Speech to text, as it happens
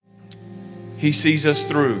He sees us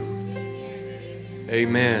through.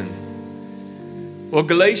 Amen. Well,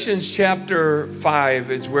 Galatians chapter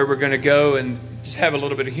 5 is where we're going to go and just have a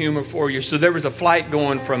little bit of humor for you. So there was a flight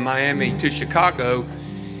going from Miami to Chicago,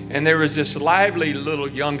 and there was this lively little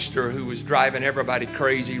youngster who was driving everybody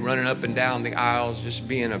crazy, running up and down the aisles, just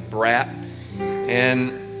being a brat.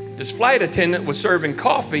 And this flight attendant was serving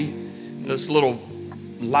coffee. This little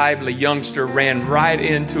lively youngster ran right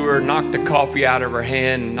into her, knocked the coffee out of her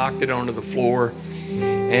hand, and knocked it onto the floor.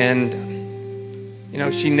 And,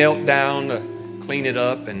 she knelt down to clean it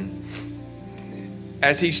up. And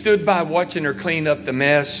as he stood by watching her clean up the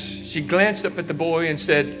mess, she glanced up at the boy and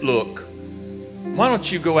said, "Look, why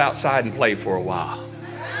don't you go outside and play for a while?"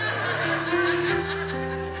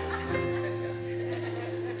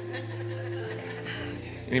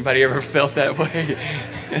 Anybody ever felt that way?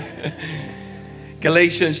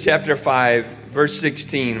 Galatians chapter 5, verse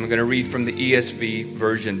 16. I'm going to read from the ESV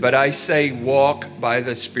version. "But I say, walk by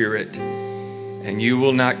the Spirit, and you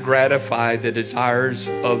will not gratify the desires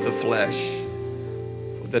of the flesh.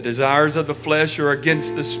 For the desires of the flesh are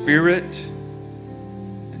against the Spirit,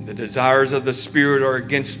 and the desires of the Spirit are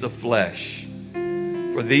against the flesh.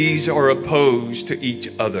 For these are opposed to each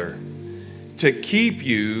other, to keep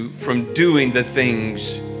you from doing the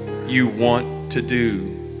things you want to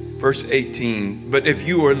do." Verse 18, "But if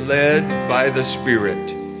you are led by the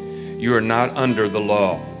Spirit, you are not under the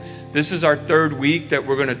law." This is our third week that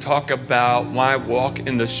we're going to talk about why walk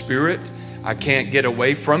in the Spirit. I can't get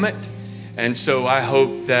away from it. And so I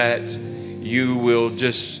hope that you will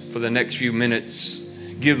just, for the next few minutes,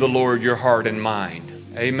 give the Lord your heart and mind.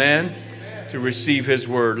 Amen? To receive His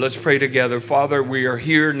word. Let's pray together. Father, we are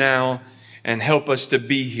here now, and help us to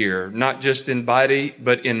be here, not just in body,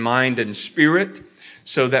 but in mind and spirit,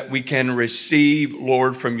 so that we can receive,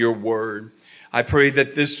 Lord, from your word. I pray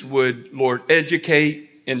that this would, Lord, educate,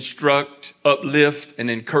 instruct, uplift, and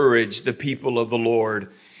encourage the people of the Lord.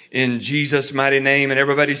 In Jesus' mighty name. And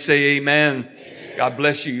everybody say amen. God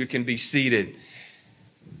bless you. You can be seated.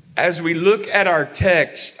 As we look at our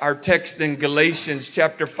text in Galatians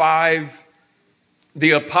chapter 5,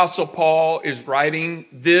 the Apostle Paul is writing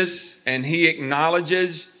this, and he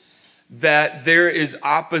acknowledges that there is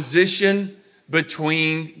opposition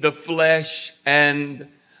between the flesh and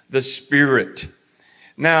the Spirit.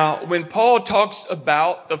 Now, when Paul talks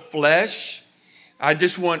about the flesh, I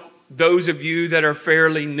just want those of you that are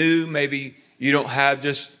fairly new, maybe you don't have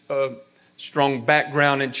just a strong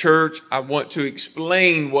background in church, I want to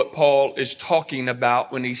explain what Paul is talking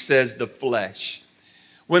about when he says the flesh.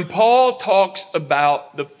 When Paul talks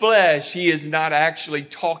about the flesh, he is not actually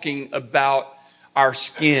talking about our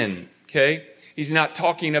skin, okay? He's not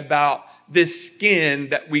talking about this skin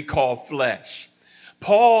that we call flesh.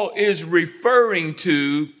 Paul is referring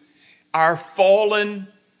to our fallen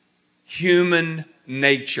human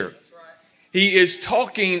nature. He is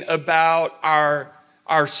talking about our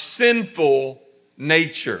sinful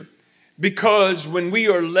nature. Because when we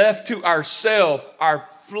are left to ourselves, our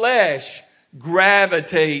flesh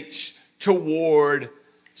gravitates toward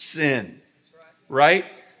sin, right?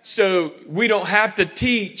 So we don't have to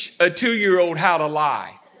teach a 2-year-old how to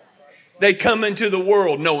lie. They come into the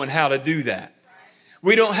world knowing how to do that.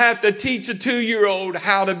 We don't have to teach a 2-year-old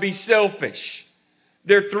how to be selfish.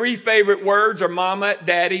 Their 3 favorite words are mama,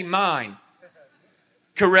 daddy, mine.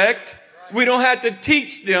 Correct? We don't have to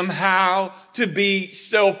teach them how to be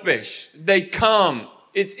selfish. They come.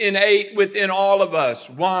 It's innate within all of us.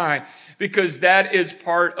 Why? Because that is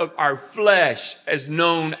part of our flesh, as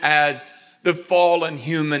known as the fallen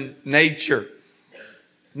human nature.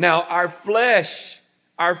 Now, our fleshly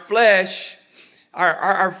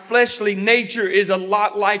nature is a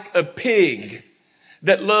lot like a pig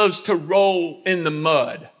that loves to roll in the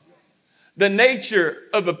mud. The nature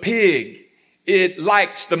of a pig, it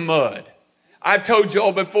likes the mud. I've told you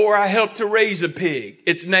all before, I helped to raise a pig.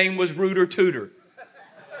 Its name was Rooter Tooter.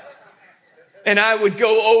 And I would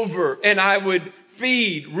go over and I would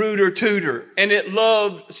feed Rooter Tooter, and it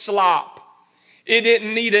loved slop. It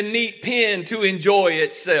didn't need a neat pen to enjoy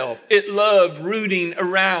itself. It loved rooting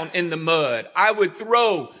around in the mud. I would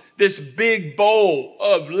throw this big bowl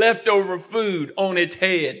of leftover food on its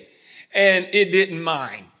head, and it didn't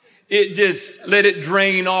mind. It just let it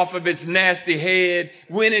drain off of its nasty head,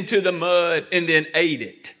 went into the mud, and then ate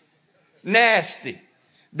it. Nasty.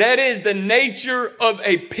 That is the nature of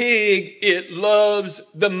a pig. It loves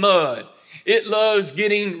the mud. It loves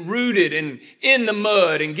getting rooted and in the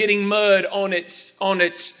mud and getting mud on its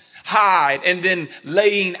hide and then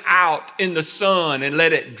laying out in the sun and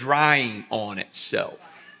let it drying on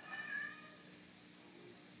itself.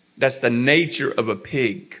 That's the nature of a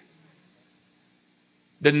pig.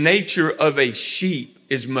 the nature of a sheep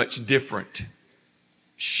is much different.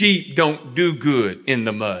 Sheep don't do good in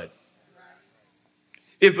the mud.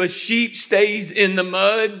 If a sheep stays in the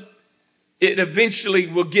mud, it eventually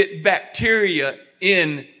will get bacteria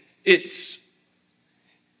in its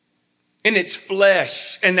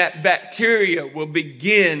flesh, and that bacteria will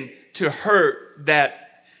begin to hurt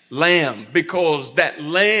that lamb because that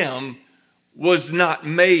lamb was not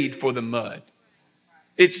made for the mud.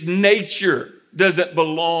 Its nature doesn't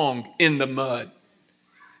belong in the mud.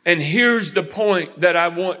 And here's the point that I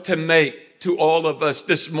want to make to all of us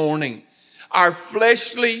this morning. Our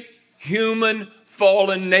fleshly, human,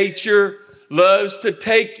 fallen nature loves to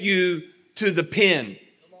take you to the pen.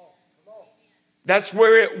 That's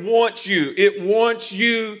where it wants you. It wants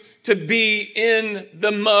you to be in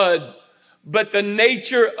the mud. But the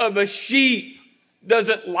nature of a sheep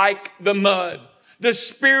doesn't like the mud. The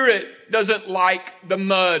Spirit doesn't like the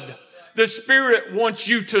mud. The Spirit wants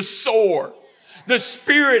you to soar. The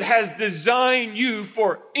Spirit has designed you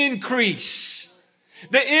for increase.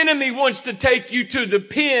 The enemy wants to take you to the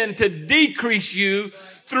pen to decrease you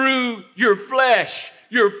through your flesh,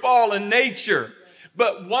 your fallen nature.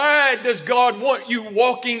 But why does God want you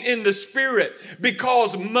walking in the Spirit?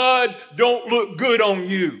 Because mud don't look good on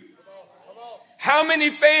you. How many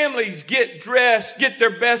families get dressed, get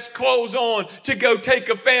their best clothes on to go take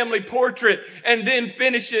a family portrait and then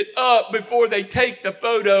finish it up before they take the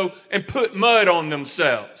photo and put mud on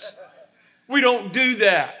themselves? We don't do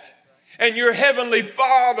that. And your heavenly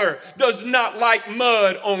Father does not like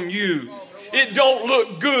mud on you. It don't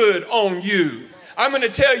look good on you. I'm going to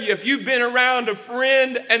tell you, if you've been around a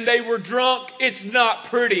friend and they were drunk, it's not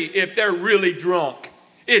pretty if they're really drunk.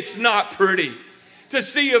 It's not pretty. To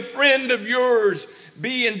see a friend of yours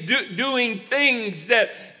doing things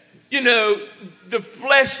that, the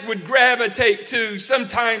flesh would gravitate to,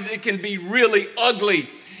 sometimes it can be really ugly.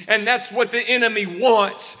 And that's what the enemy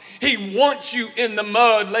wants. He wants you in the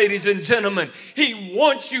mud, ladies and gentlemen. He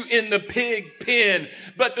wants you in the pig pen.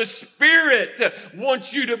 But the Spirit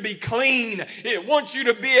wants you to be clean. It wants you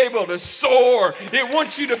to be able to soar. It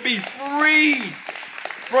wants you to be free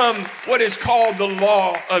from what is called the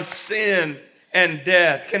law of sin and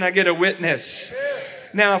death. Can I get a witness?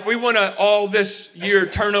 Now, if we want to all this year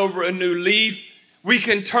turn over a new leaf, we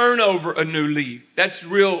can turn over a new leaf. That's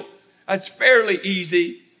fairly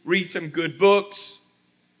easy. Read some good books.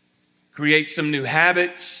 Create some new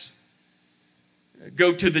habits.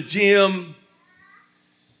 Go to the gym.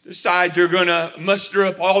 Decide you're going to muster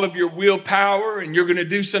up all of your willpower and you're going to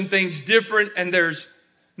do some things different. And there's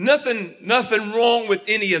nothing wrong with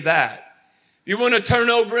any of that. You want to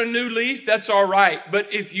turn over a new leaf? That's all right.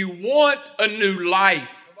 But if you want a new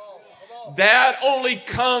life, that only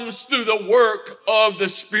comes through the work of the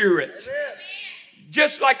Spirit.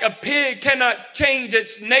 Just like a pig cannot change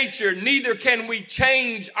its nature, neither can we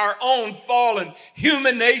change our own fallen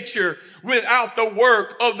human nature without the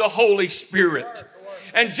work of the Holy Spirit.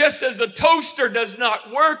 And just as the toaster does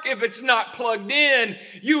not work if it's not plugged in,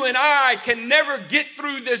 you and I can never get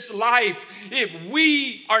through this life if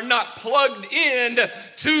we are not plugged in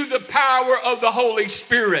to the power of the Holy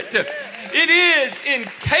Spirit. It is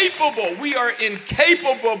incapable. We are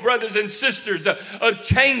incapable, brothers and sisters, of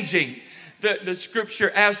changing. The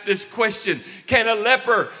scripture asks this question: can a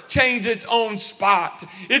leper change its own spot?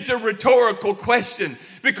 It's a rhetorical question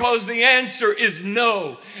because the answer is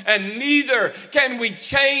no. And neither can we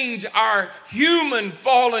change our human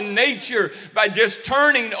fallen nature by just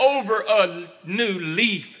turning over a new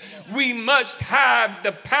leaf. We must have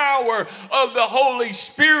the power of the Holy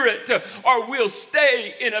Spirit or we'll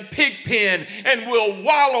stay in a pig pen and we'll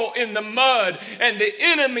wallow in the mud, and the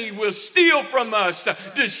enemy will steal from us,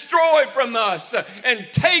 destroy from us, and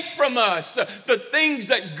take from us the things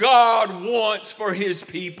that God wants for His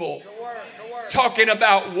people. Talking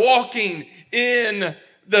about walking in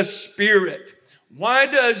the Spirit. Why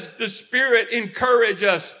does the Spirit encourage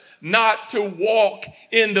us not to walk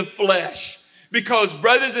in the flesh? Because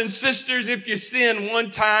brothers and sisters, if you sin one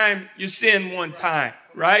time, you sin one time,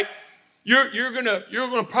 right? You're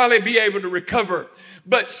gonna probably be able to recover.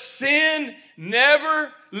 But sin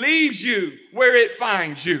never leaves you where it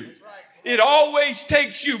finds you. It always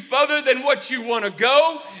takes you further than what you want to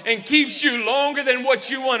go and keeps you longer than what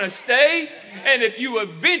you want to stay. And if you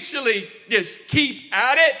eventually just keep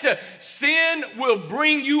at it, sin will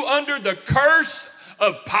bring you under the curse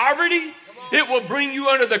of poverty. It will bring you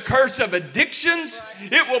under the curse of addictions.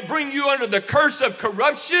 It will bring you under the curse of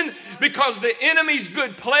corruption, because the enemy's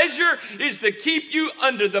good pleasure is to keep you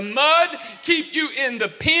under the mud, keep you in the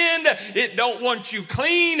pen. It don't want you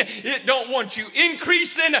clean. It don't want you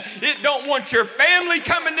increasing. It don't want your family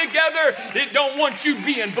coming together. It don't want you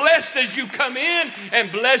being blessed as you come in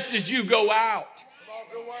and blessed as you go out.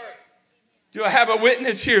 Do I have a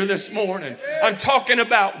witness here this morning? I'm talking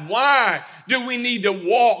about why do we need to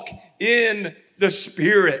walk in the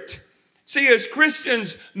Spirit. See, as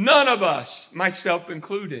Christians, none of us, myself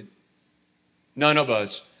included, none of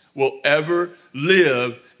us will ever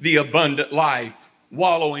live the abundant life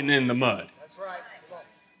wallowing in the mud. That's right.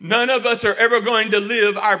 None of us are ever going to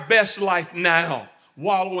live our best life now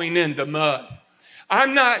wallowing in the mud.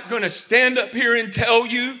 I'm not going to stand up here and tell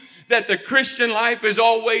you that the Christian life is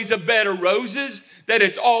always a bed of roses, that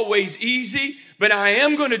it's always easy. But I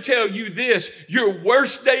am going to tell you this: your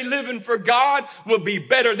worst day living for God will be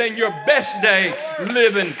better than your best day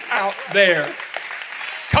living out there.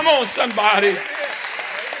 Come on, somebody.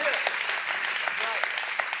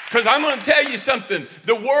 Because I'm going to tell you something.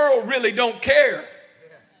 The world really don't care.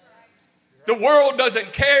 The world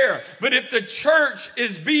doesn't care. But if the church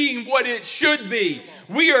is being what it should be,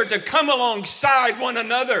 we are to come alongside one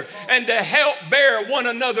another and to help bear one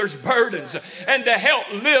another's burdens and to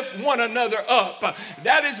help lift one another up.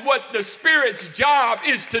 That is what the Spirit's job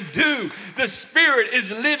is to do. The Spirit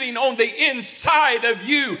is living on the inside of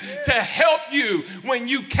you to help you when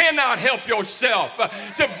you cannot help yourself,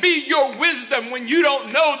 to be your wisdom when you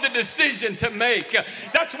don't know the decision to make.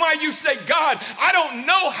 That's why you say, God, I don't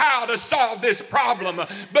know how to solve this problem,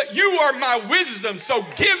 but you are my wisdom, so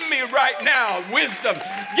give me right now wisdom.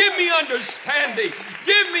 Give me understanding.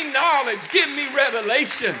 Give me knowledge. Give me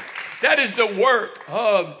revelation. That is the work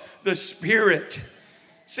of the Spirit.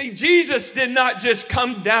 See, Jesus did not just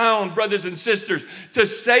come down, brothers and sisters, to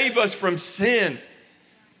save us from sin.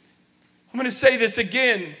 I'm going to say this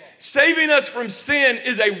again. Saving us from sin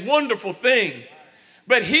is a wonderful thing.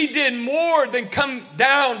 But he did more than come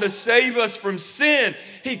down to save us from sin.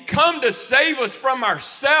 He come to save us from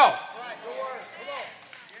ourselves.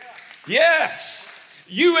 Yes.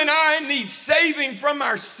 You and I need saving from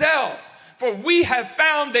ourselves, for we have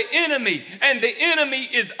found the enemy, and the enemy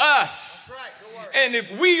is us. And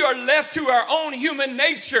if we are left to our own human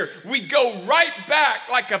nature, we go right back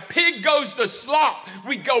like a pig goes to slop.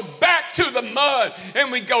 We go back to the mud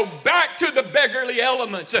and we go back to the beggarly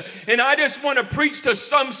elements. And I just want to preach to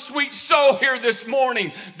some sweet soul here this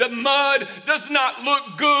morning. The mud does not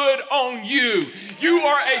look good on you. You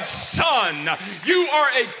are a son. You are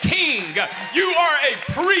a king. You are a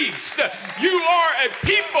priest. You are a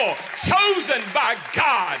people chosen by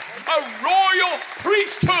God, a royal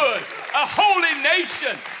priesthood, a holy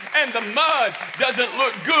nation, and the mud doesn't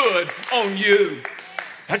look good on you.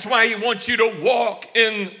 That's why he wants you to walk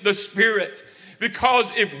in the Spirit.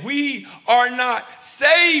 Because if we are not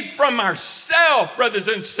saved from ourselves, brothers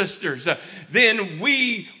and sisters, then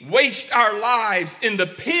we waste our lives in the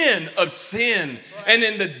pen of sin and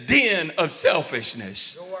in the den of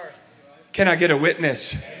selfishness. Can I get a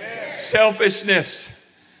witness? Amen. Selfishness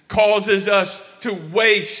causes us to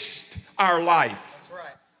waste our life.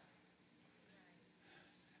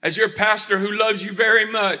 As your pastor who loves you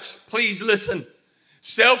very much, please listen.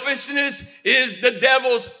 Selfishness is the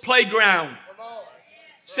devil's playground.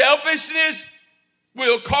 Selfishness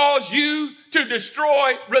will cause you to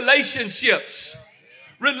destroy relationships.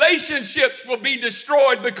 Relationships will be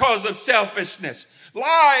destroyed because of selfishness.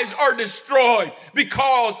 Lives are destroyed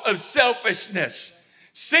because of selfishness.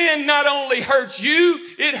 Sin not only hurts you,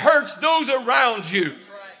 it hurts those around you.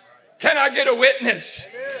 Can I get a witness?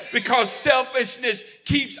 Because selfishness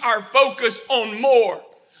keeps our focus on more.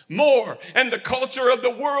 And the culture of the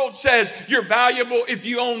world says you're valuable if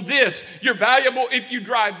you own this. You're valuable if you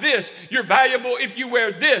drive this. You're valuable if you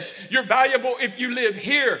wear this. You're valuable if you live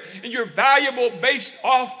here. And you're valuable based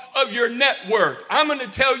off of your net worth. I'm going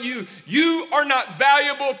to tell you, you are not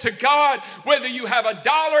valuable to God whether you have $1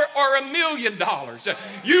 or $1 million.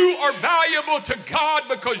 You are valuable to God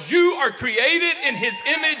because you are created in His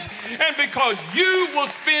image and because you will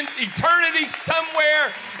spend eternity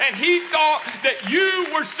somewhere, and He thought that you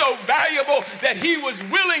were so valuable that He was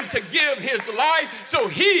willing to give His life so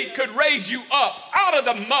He could raise you up out of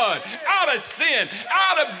the mud, out of sin,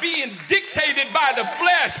 out of being dictated by the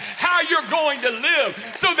flesh, how you're going to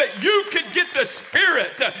live, so that you could get the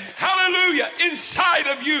Spirit, hallelujah, inside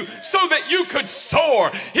of you so that you could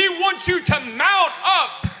soar. He wants you to mount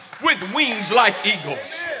up with wings like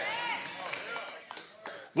eagles.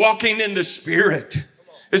 Walking in the Spirit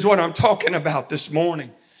is what I'm talking about this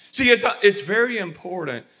morning. See, it's very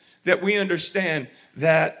important that we understand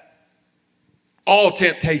that all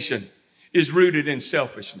temptation is rooted in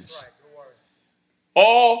selfishness.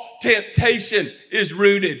 All temptation is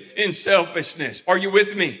rooted in selfishness. Are you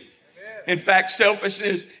with me? In fact,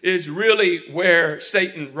 selfishness is really where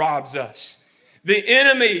Satan robs us. The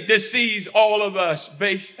enemy deceives all of us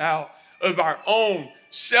based out of our own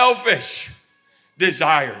selfish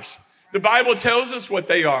desires. The Bible tells us what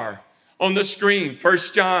they are on the screen.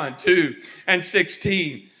 1 John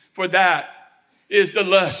 2:16. For that is the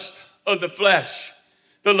lust of the flesh,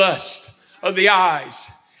 the lust of the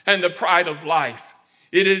eyes, and the pride of life.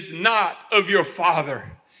 It is not of your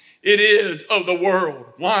Father. It is of the world.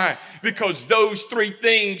 Why? Because those three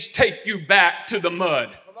things take you back to the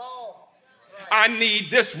mud. I need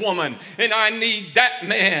this woman, and I need that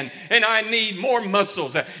man, and I need more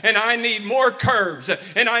muscles, and I need more curves,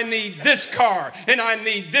 and I need this car, and I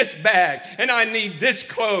need this bag, and I need this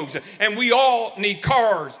clothes. And we all need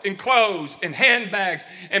cars and clothes and handbags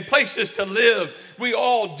and places to live. We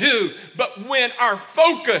all do. But when our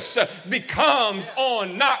focus becomes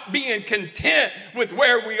on not being content with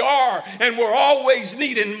where we are, and we're always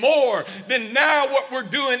needing more, then now what we're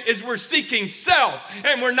doing is we're seeking self,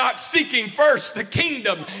 and we're not seeking first the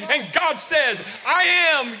kingdom. And God says, I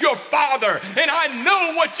am your Father, and I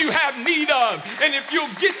know what you have need of. And if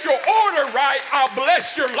you'll get your order right, I'll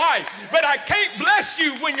bless your life. But I can't bless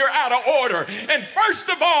you when you're out of order. And first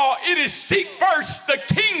of all, it is seek first the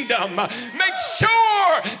kingdom. Make sure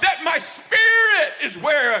that my spirit is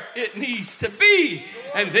where it needs to be.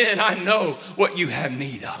 And then I know what you have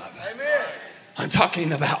need of. Amen. I'm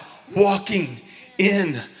talking about walking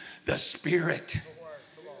in the Spirit.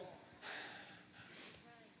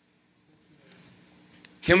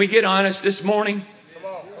 Can we get honest this morning?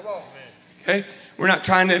 Come on. Okay? We're not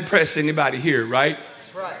trying to impress anybody here, right?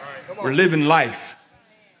 That's right. We're living life.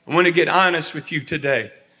 I want to get honest with you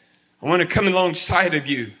today. I want to come alongside of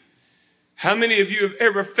you. How many of you have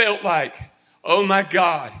ever felt like, oh my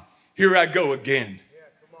God, here I go again? Yeah,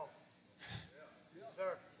 come on. Yes,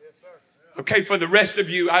 sir. Yes, sir. Okay, for the rest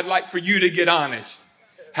of you, I'd like for you to get honest.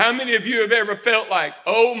 How many of you have ever felt like,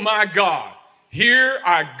 oh my God, here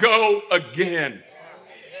I go again?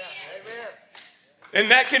 And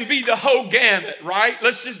that can be the whole gamut, right?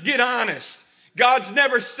 Let's just get honest. God's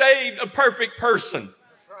never saved a perfect person.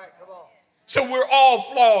 That's right, come on. So we're all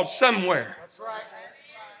flawed somewhere. That's right.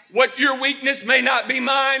 What your weakness may not be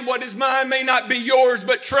mine, what is mine may not be yours,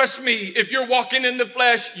 but trust me, if you're walking in the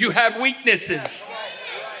flesh, you have weaknesses.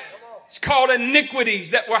 It's called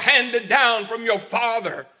iniquities that were handed down from your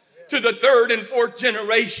father to the third and fourth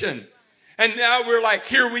generation. And now we're like,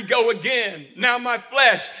 here we go again. Now my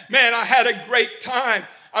flesh, man, I had a great time.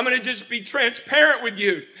 I'm going to just be transparent with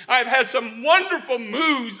you. I've had some wonderful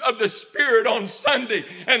moves of the Spirit on Sunday,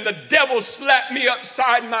 and the devil slapped me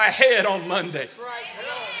upside my head on Monday. That's right. Come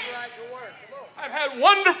on. You're right. Good work. Come on. I've had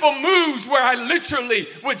wonderful moves where I literally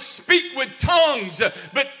would speak with tongues,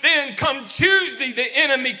 but then come Tuesday, the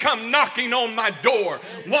enemy come knocking on my door.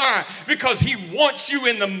 Why? Because he wants you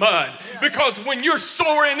in the mud. Because when you're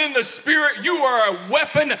soaring in the Spirit, you are a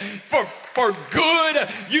weapon for good.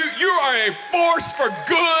 You are a force for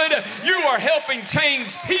good. You are helping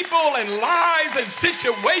change people and lives and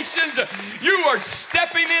situations. You are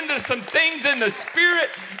stepping into some things in the Spirit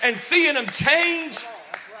and seeing them change.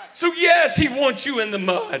 So yes, he wants you in the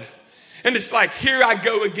mud. And it's like, here I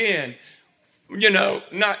go again. You know,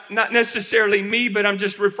 not necessarily me, but I'm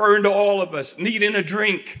just referring to all of us needing a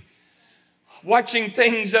drink, watching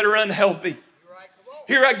things that are unhealthy.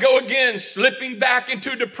 Here I go again, slipping back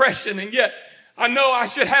into depression, and yet I know I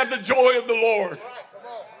should have the joy of the Lord.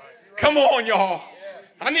 Come on, y'all.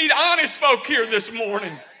 I need honest folk here this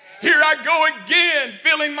morning. Here I go again,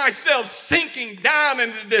 feeling myself sinking down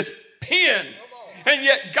into this pen, and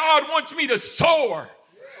yet God wants me to soar.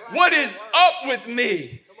 What is up with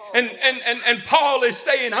me? And Paul is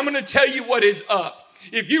saying, I'm going to tell you what is up.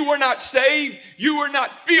 If you were not saved, you would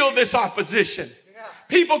not feel this opposition.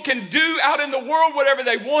 People can do out in the world whatever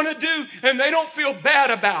they want to do, and they don't feel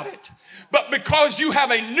bad about it. But because you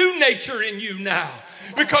have a new nature in you now,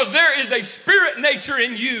 because there is a spirit nature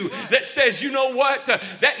in you that says, you know what?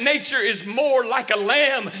 That nature is more like a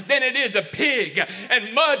lamb than it is a pig.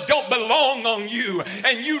 And mud don't belong on you.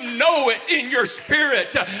 And you know it in your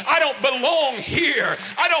spirit. I don't belong here.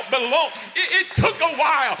 I don't belong. It took a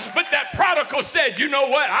while, but that prodigal said, you know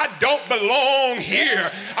what? I don't belong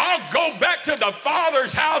here. I'll go back to the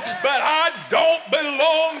Father's house, but I don't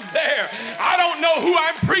belong there. I don't know who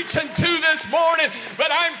I'm preaching to this morning, but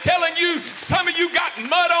I'm telling you, some of you got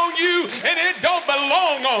mud on you and it don't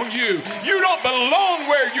belong on you. You don't belong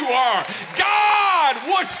where you are. God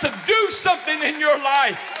wants to do something in your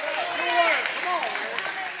life.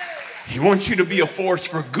 He wants you to be a force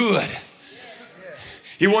for good.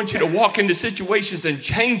 He wants you to walk into situations and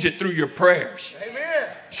change it through your prayers.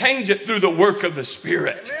 Change it through the work of the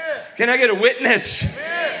Spirit. Can I get a witness?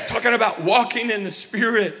 Talking about walking in the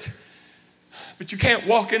Spirit. But you can't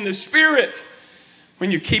walk in the Spirit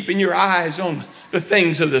when you're keeping your eyes on the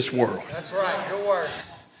things of this world. That's right. Good word.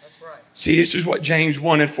 That's right. See, this is what James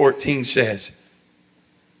 1:14 says.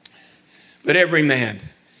 But every man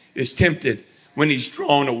is tempted when he's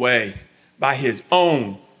drawn away by his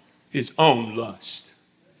own lust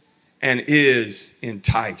and is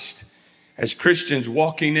enticed. As Christians,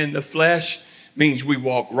 walking in the flesh means we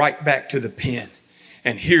walk right back to the pen.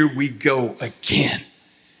 And here we go again.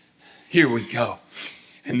 Here we go.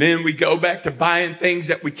 And then we go back to buying things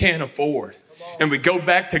that we can't afford. And we go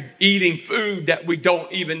back to eating food that we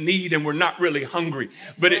don't even need and we're not really hungry.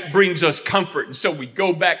 But it brings us comfort. And so we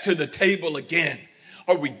go back to the table again.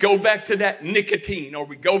 Or we go back to that nicotine, or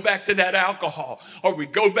we go back to that alcohol, or we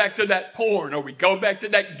go back to that porn, or we go back to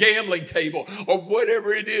that gambling table, or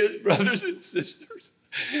whatever it is, brothers and sisters.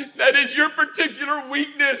 That is your particular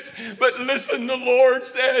weakness. But listen, the Lord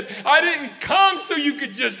said, I didn't come so you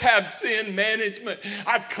could just have sin management.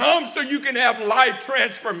 I come so you can have life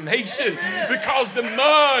transformation. Because the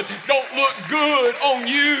mud don't look good on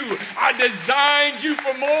you. I designed you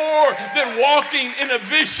for more than walking in a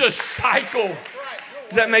vicious cycle.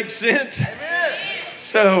 Does that make sense? Amen.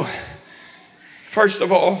 So, first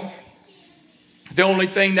of all, the only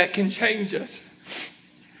thing that can change us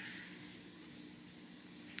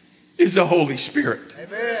is the Holy Spirit.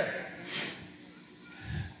 Amen.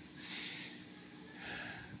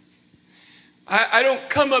 I don't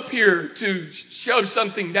come up here to shove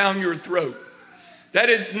something down your throat. That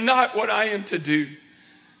is not what I am to do.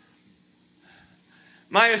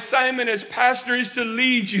 My assignment as pastor is to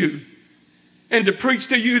lead you and to preach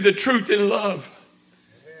to you the truth in love.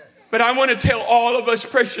 But I want to tell all of us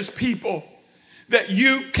precious people that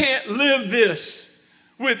you can't live this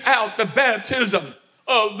without the baptism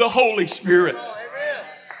of the Holy Spirit.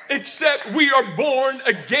 Except we are born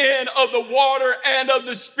again of the water and of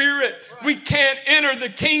the Spirit. We can't enter the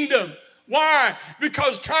kingdom. Why?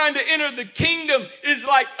 Because trying to enter the kingdom is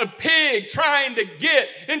like a pig trying to get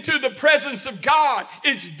into the presence of God.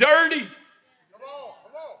 It's dirty.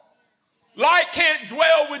 Light can't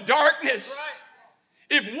dwell with darkness.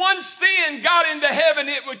 If one sin got into heaven,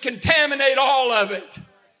 it would contaminate all of it.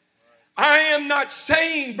 I am not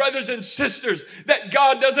saying, brothers and sisters, that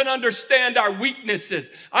God doesn't understand our weaknesses.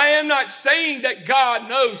 I am not saying that God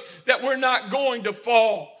knows that we're not going to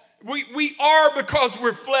fall. We are because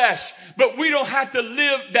we're flesh, but we don't have to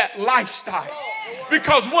live that lifestyle.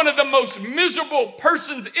 Because one of the most miserable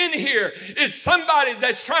persons in here is somebody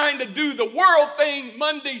that's trying to do the world thing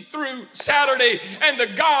Monday through Saturday and the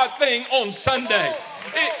God thing on Sunday.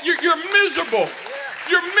 You're miserable.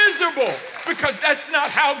 You're miserable because that's not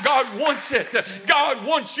how God wants it. God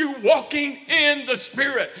wants you walking in the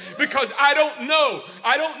Spirit. Because I don't know,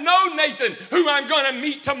 Nathan, who I'm going to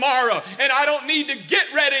meet tomorrow. And I don't need to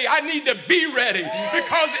get ready. I need to be ready.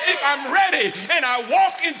 Because if I'm ready and I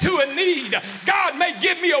walk into a need, God may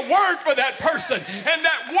give me a word for that person. And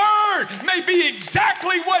that word may be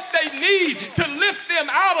exactly what they need to lift them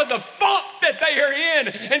out of the funk that they are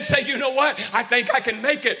in and say, you know what? I think I can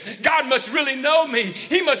make it. God must really know me.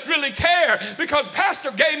 He must really care. Because pastor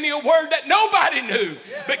gave me a word that nobody knew.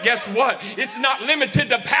 But guess what? It's not limited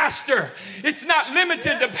to pastor. It's not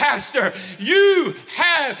limited to pastor. You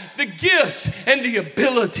have the gifts and the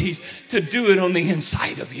abilities to do it on the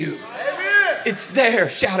inside of you. It's there.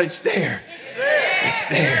 Shout, it's there. It's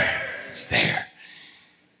there. It's there.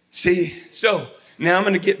 See, so now I'm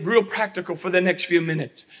going to get real practical for the next few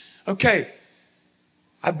minutes. Okay.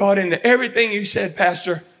 I bought into everything you said,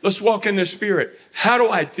 Pastor. Let's walk in the Spirit. How do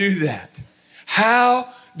I do that? How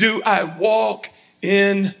do I walk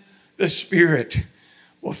in the Spirit?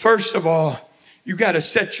 Well, first of all, you got to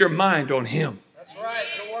set your mind on Him. That's right,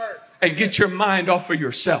 the word. And get your mind off of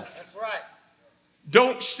yourself. That's right.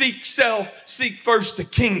 Don't seek self, seek first the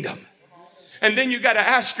kingdom. And then you got to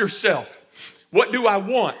ask yourself, what do I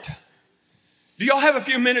want? Do y'all have a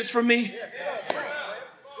few minutes for me?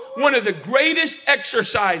 One of the greatest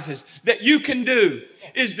exercises that you can do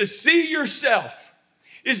is to see yourself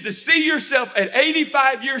at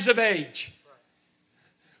 85 years of age.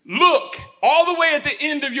 Look all the way at the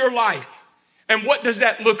end of your life. And what does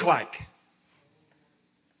that look like?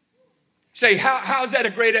 Say, how is that a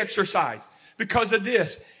great exercise? Because of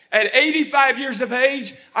this. At 85 years of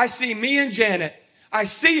age, I see me and Janet. I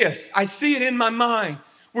see us. I see it in my mind.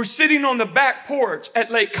 We're sitting on the back porch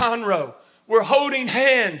at Lake Conroe. We're holding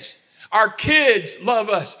hands. Our kids love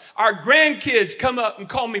us. Our grandkids come up and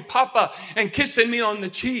call me Papa and kissing me on the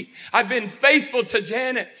cheek. I've been faithful to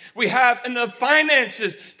Janet. We have enough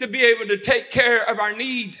finances to be able to take care of our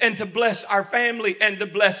needs and to bless our family and to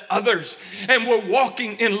bless others. And we're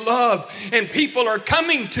walking in love, and people are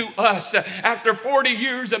coming to us after 40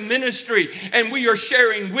 years of ministry, and we are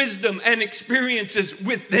sharing wisdom and experiences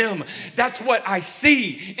with them. That's what I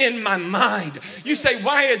see in my mind. You say,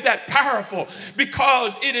 why is that powerful?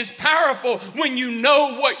 Because it is powerful when you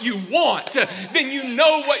know what you want, then you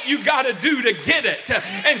know what you got to do to get it.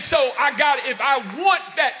 And so if I want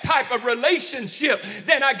that type of relationship,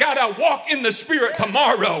 then I got to walk in the Spirit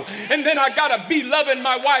tomorrow. And then I got to be loving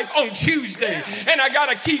my wife on Tuesday. And I got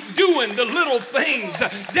to keep doing the little things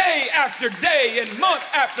day after day and month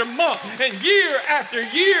after month and year after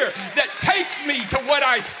year that takes me to what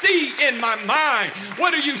I see in my mind.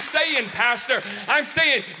 What are you saying, Pastor? I'm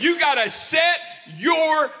saying you got to set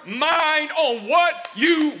your mind on what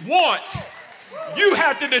you want. You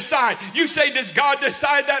have to decide. You say, does God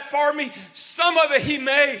decide that for me? Some of it he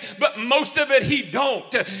may, but most of it he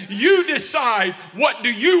don't. You decide, what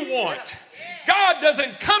do you want? God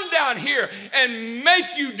doesn't come down here and make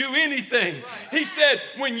you do anything. He said,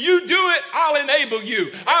 when you do it, I'll enable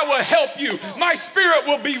you. I will help you. My Spirit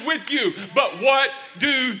will be with you. But what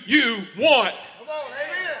do you want? Come on,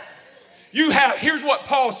 amen. Here's what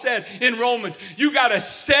Paul said in Romans. You got to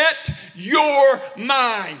set your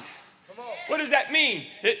mind. What does that mean?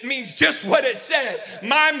 It means just what it says.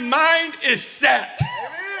 My mind is set.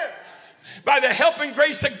 Amen. By the help and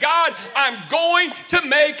grace of God, I'm going to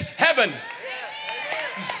make heaven.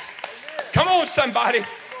 Come on, somebody.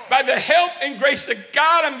 By the help and grace of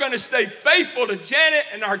God, I'm going to stay faithful to Janet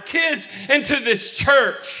and our kids and to this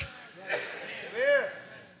church.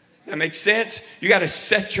 That makes sense? You got to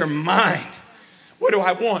set your mind. What do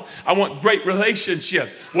I want? I want great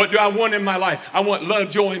relationships. What do I want in my life? I want love,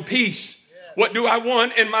 joy, and peace. What do I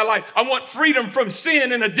want in my life? I want freedom from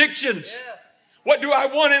sin and addictions. What do I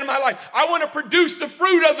want in my life? I want to produce the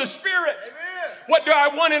fruit of the Spirit. What do I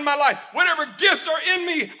want in my life? Whatever gifts are in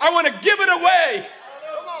me, I want to give it away.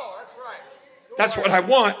 Come on, that's right. That's what I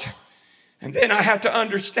want. And then I have to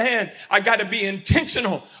understand, I got to be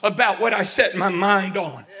intentional about what I set my mind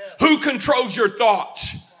on. Who controls your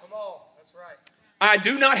thoughts? Come on, that's right. I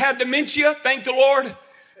do not have dementia, thank the Lord,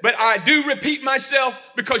 but I do repeat myself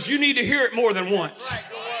because you need to hear it more than once.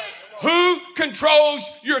 Who controls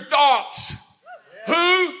your thoughts?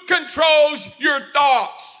 Who controls your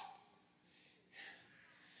thoughts?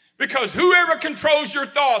 Because whoever controls your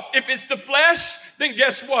thoughts, if it's the flesh, then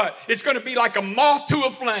guess what? It's going to be like a moth to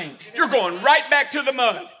a flame. You're going right back to the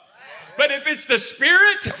mud. But if it's the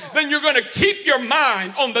Spirit, then you're going to keep your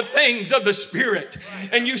mind on the things of the Spirit.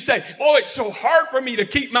 And you say, oh, it's so hard for me to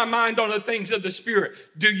keep my mind on the things of the Spirit.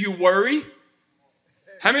 Do you worry?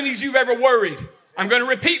 How many of you have ever worried? I'm going to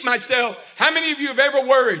repeat myself. How many of you have ever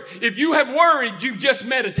worried? If you have worried, you've just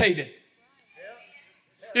meditated.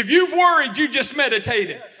 If you've worried, you just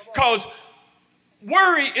meditated. Because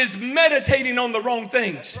worry is meditating on the wrong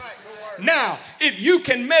things. Now, if you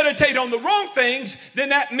can meditate on the wrong things, then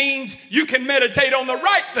that means you can meditate on the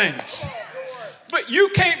right things. But you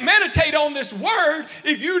can't meditate on this word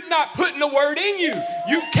if you're not putting the word in you.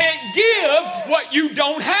 You can't give what you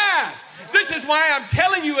don't have. This is why I'm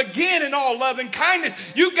telling you again in all love and kindness,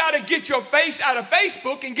 you got to get your face out of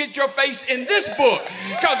Facebook and get your face in this book.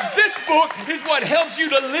 Because this book is what helps you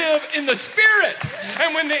to live in the Spirit.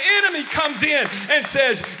 And when the enemy comes in and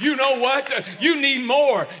says, you know what, you need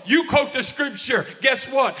more, you quote the scripture, guess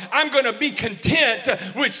what? I'm going to be content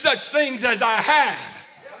with such things as I have.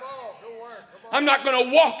 I'm not going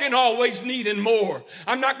to walk in always needing more.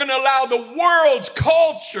 I'm not going to allow the world's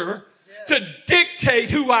culture to dictate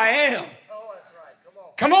who I am.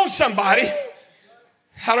 Come on, somebody.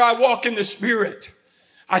 How do I walk in the Spirit?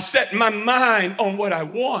 I set my mind on what I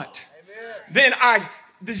want. Then I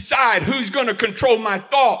decide who's going to control my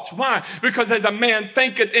thoughts. Why? Because as a man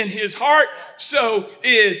thinketh in his heart, so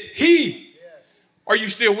is he. Are you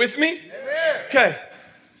still with me? Okay.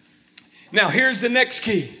 Now here's the next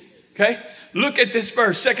key. Okay. Look at this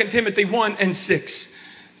verse, 2 Timothy 1 and 6.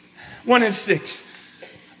 1 and 6.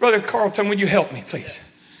 Brother Carlton, would you help me, please?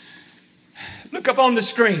 Look up on the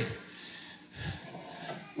screen.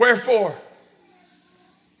 Wherefore,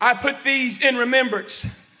 I put these in remembrance,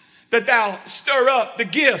 that thou stir up the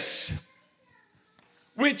gifts,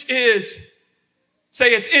 which is,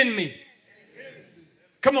 say it's in me.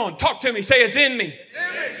 Come on, talk to me. Say it's in me.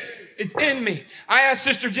 It's in me. I asked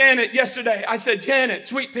Sister Janet yesterday, I said, Janet,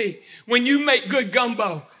 Sweet Pea, when you make good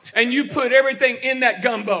gumbo and you put everything in that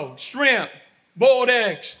gumbo, shrimp, boiled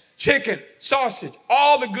eggs, chicken, sausage,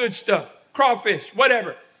 all the good stuff, crawfish,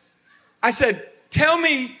 whatever. I said, tell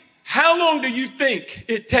me, how long do you think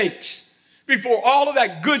it takes before all of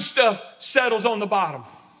that good stuff settles on the bottom?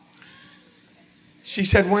 She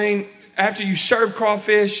said, Wayne, after you serve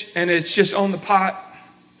crawfish and it's just on the pot,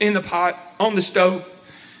 in the pot, on the stove,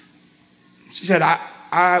 she said,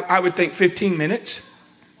 I would think 15 minutes.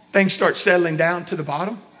 Things start settling down to the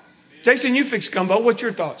bottom. Jason, you fix gumbo. What's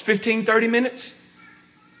your thoughts? 15, 30 minutes?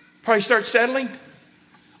 Probably start settling.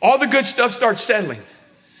 All the good stuff starts settling.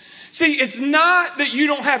 See, it's not that you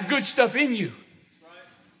don't have good stuff in you.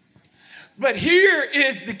 But here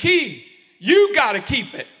is the key. You got to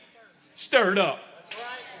keep it stirred up.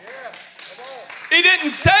 It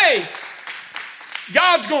didn't say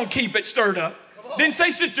God's going to keep it stirred up. Didn't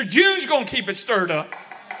say Sister June's going to keep it stirred up.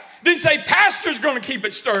 Didn't say Pastor's going to keep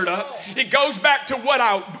it stirred up. It goes back to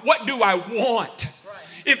what do I want?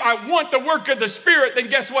 If I want the work of the Spirit, then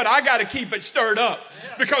guess what? I got to keep it stirred up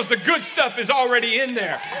because the good stuff is already in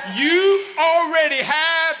there. You already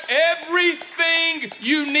have everything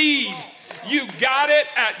you need. You got it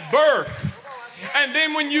at birth. And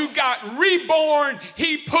then when you got reborn,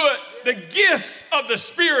 He put the gifts of the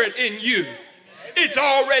Spirit in you. It's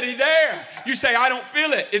already there. You say, I don't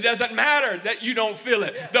feel it. It doesn't matter that you don't feel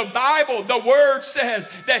it. The Bible, the Word says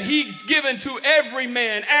that He's given to every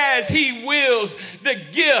man as he wills the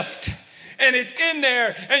gift. And it's in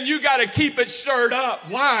there, and you got to keep it stirred up.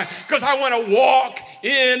 Why? Because I want to walk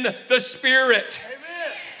in the Spirit.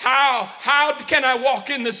 Amen. How can I walk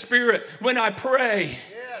in the Spirit? When I pray.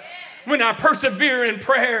 Yes. When I persevere in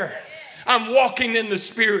prayer, I'm walking in the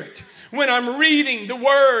Spirit. When I'm reading the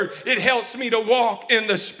Word, it helps me to walk in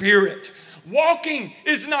the Spirit. Walking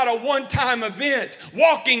is not a one-time event.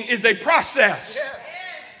 Walking is a process. Yeah.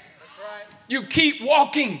 That's right. You keep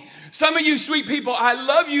walking. Some of you sweet people, I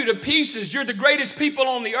love you to pieces. You're the greatest people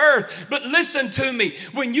on the earth. But listen to me.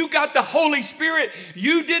 When you got the Holy Spirit,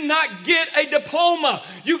 you did not get a diploma.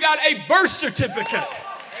 You got a birth certificate.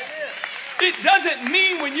 It doesn't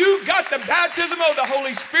mean when you got the baptism of the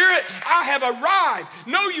Holy Spirit, I have arrived.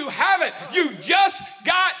 No, you haven't. You just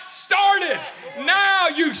got started. Now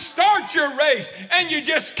you start your race and you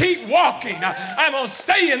just keep walking. I'm going to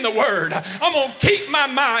stay in the Word. I'm going to keep my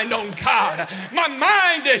mind on God. My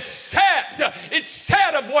mind is set. It's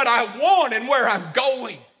set of what I want and where I'm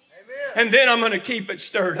going. And then I'm going to keep it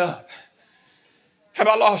stirred up. Have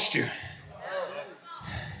I lost you?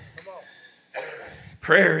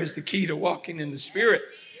 Prayer is the key to walking in the Spirit.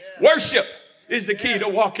 Worship is the key to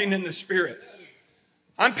walking in the Spirit.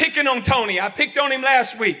 I'm picking on Tony. I picked on him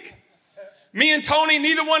last week. Me and Tony,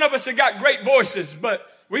 neither one of us have got great voices, but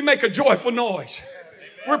we make a joyful noise.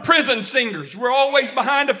 We're prison singers. We're always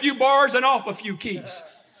behind a few bars and off a few keys.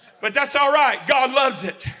 But that's all right. God loves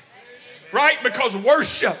it. Right? Because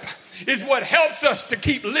worship is what helps us to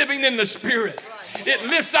keep living in the Spirit. It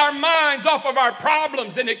lifts our minds off of our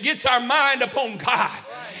problems and it gets our mind upon God.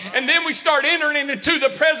 And then we start entering into the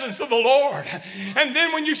presence of the Lord. And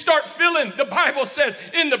then when you start feeling, the Bible says,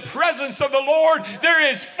 in the presence of the Lord, there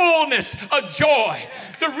is fullness of joy.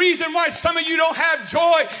 The reason why some of you don't have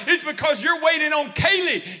joy is because you're waiting on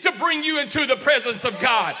Kaylee to bring you into the presence of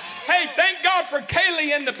God. Hey, thank God for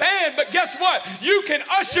Kaylee and the band, but guess what? You can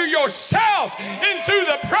usher yourself into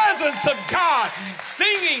the presence of God,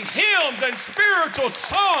 singing hymns and spiritual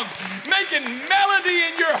songs, making melody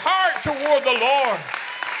in your heart toward the Lord.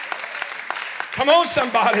 Come on,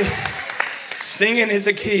 somebody. Singing is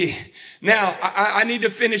a key. Now, I need to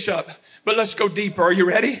finish up, but let's go deeper. Are you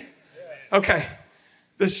ready? Okay.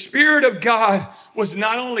 The Spirit of God was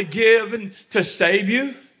not only given to save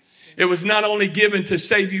you, it was not only given to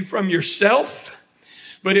save you from yourself,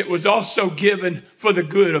 but it was also given for the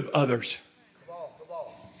good of others.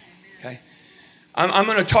 Okay. I'm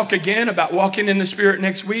going to talk again about walking in the Spirit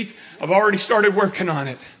next week. I've already started working on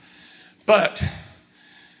it. But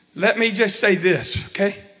let me just say this,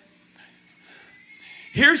 okay?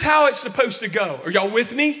 Here's how it's supposed to go. Are y'all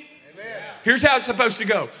with me? Amen. Here's how it's supposed to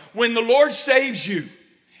go. When the Lord saves you,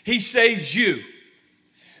 He saves you.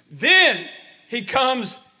 Then He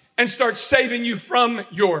comes and starts saving you from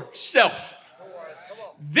yourself.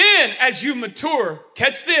 Then as you mature,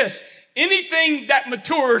 catch this, anything that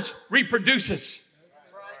matures reproduces.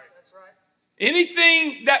 That's right.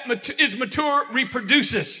 Anything that is mature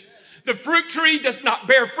reproduces. The fruit tree does not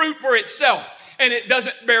bear fruit for itself, and it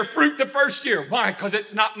doesn't bear fruit the first year. Why? Because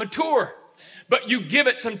it's not mature. But you give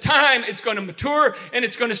it some time, it's going to mature, and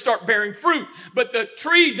it's going to start bearing fruit. But the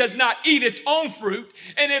tree does not eat its own fruit,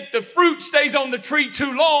 and if the fruit stays on the tree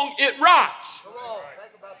too long, it rots. Come on,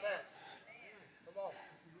 think about that. Come on.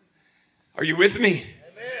 Are you with me?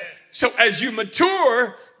 Amen. So as you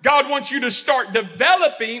mature, God wants you to start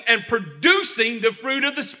developing and producing the fruit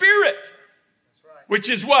of the Spirit. Which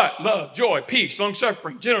is what? Love, joy, peace,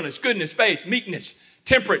 long-suffering, gentleness, goodness, faith, meekness,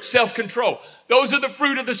 temperance, self-control. Those are the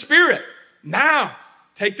fruit of the Spirit. Now,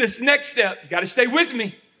 take this next step. You got to stay with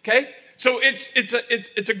me, okay? So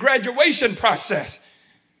it's a graduation process.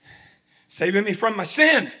 Saving me from my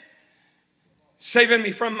sin. Saving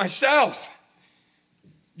me from myself.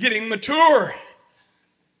 Getting mature.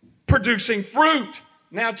 Producing fruit.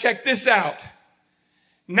 Now check this out.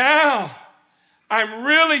 Now, I'm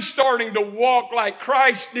really starting to walk like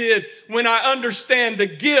Christ did when I understand the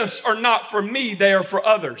gifts are not for me, they are for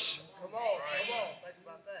others. Come on. Think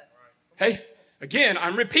about that. Hey, again,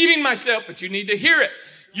 I'm repeating myself, but you need to hear it.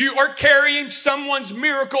 You are carrying someone's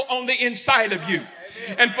miracle on the inside of you.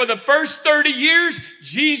 And for the first 30 years,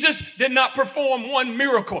 Jesus did not perform one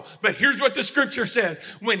miracle. But here's what the scripture says.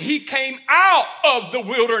 When he came out of the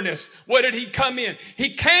wilderness, what did he come in?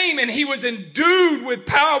 He came and he was endued with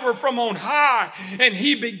power from on high. And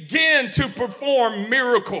he began to perform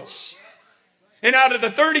miracles. And out of the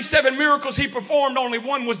 37 miracles he performed, only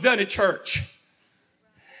one was done at church.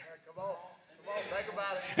 Come on. Think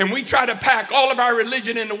about it. And we try to pack all of our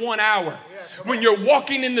religion into 1 hour. When you're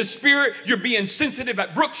walking in the Spirit, you're being sensitive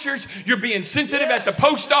at Brookshire's. You're being sensitive at the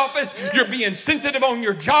post office. You're being sensitive on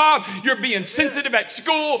your job. You're being sensitive at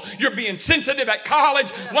school. You're being sensitive at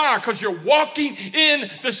college. Why? Because you're walking in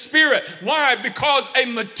the Spirit. Why? Because a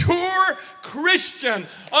mature Christian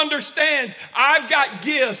understands I've got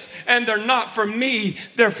gifts and they're not for me,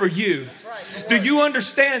 they're for you. Do you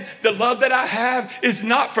understand the love that I have is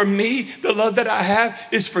not for me? The love that I have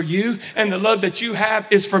is for you, and the love that you have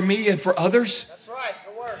is for me and for others. That's right.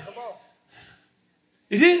 The word. Come on.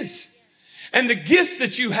 It is. And the gifts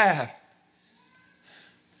that you have,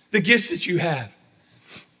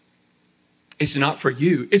 it's not for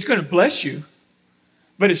you. It's going to bless you,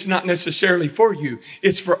 but it's not necessarily for you.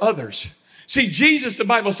 It's for others. See, Jesus, the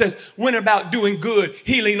Bible says, went about doing good,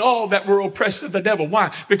 healing all that were oppressed of the devil.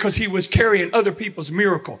 Why? Because he was carrying other people's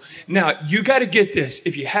miracle. Now, you got to get this.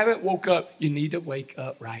 If you haven't woke up, you need to wake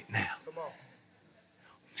up right now. Come on.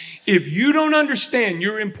 If you don't understand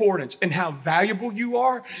your importance and how valuable you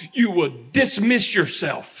are, you will dismiss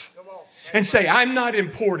yourself and say, I'm not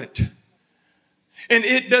important. And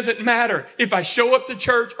it doesn't matter if I show up to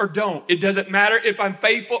church or don't. It doesn't matter if I'm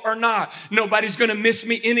faithful or not. Nobody's going to miss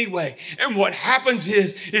me anyway. And what happens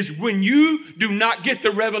is when you do not get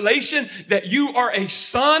the revelation that you are a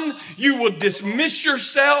son, you will dismiss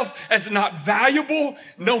yourself as not valuable.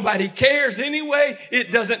 Nobody cares anyway.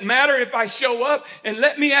 It doesn't matter if I show up. And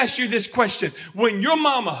let me ask you this question. When your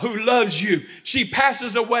mama who loves you, she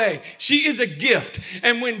passes away, she is a gift.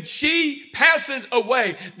 And when she passes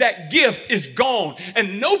away, that gift is gone.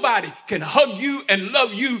 And nobody can hug you and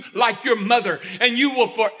love you like your mother. And you will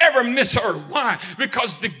forever miss her. Why?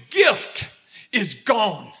 Because the gift is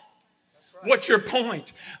gone. What's your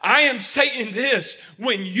point? I am saying this.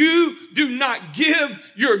 When you do not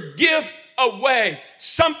give your gift away,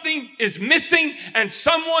 something is missing and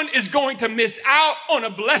someone is going to miss out on a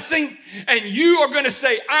blessing, and you are going to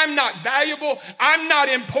say, I'm not valuable, I'm not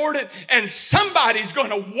important, and somebody's going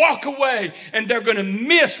to walk away and they're going to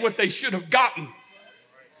miss what they should have gotten.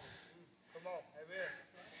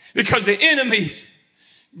 Because the enemy's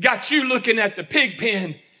got you looking at the pig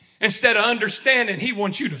pen instead of understanding he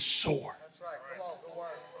wants you to soar. That's right. Come on. The word.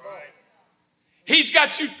 Come on. He's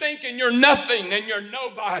got you thinking you're nothing and you're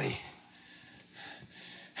nobody.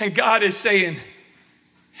 And God is saying,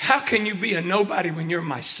 how can you be a nobody when you're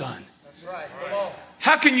my son? That's right. Come on.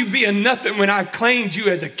 How can you be a nothing when I claimed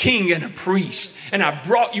you as a king and a priest, and I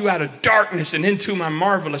brought you out of darkness and into my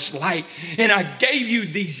marvelous light, and I gave you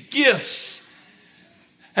these gifts,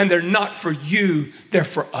 and they're not for you, they're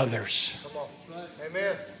for others. Come on.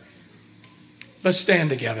 Amen. Let's stand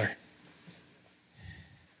together.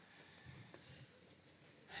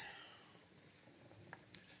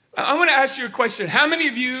 I want to ask you a question. How many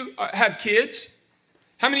of you have kids?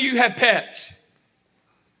 How many of you have pets?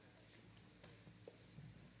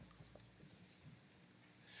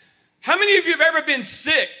 How many of you have ever been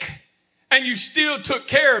sick and you still took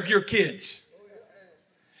care of your kids?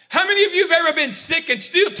 How many of you have ever been sick and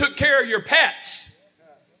still took care of your pets?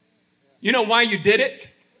 You know why you did it?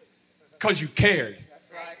 Because you cared.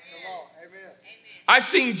 That's right. Come on. Amen. I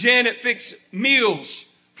seen Janet fix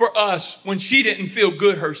meals for us when she didn't feel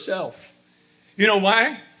good herself. You know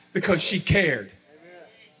why? Because she cared.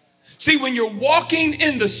 See, when you're walking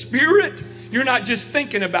in the Spirit, you're not just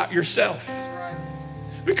thinking about yourself.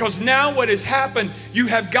 Because now what has happened, you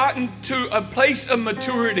have gotten to a place of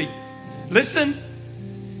maturity. Listen,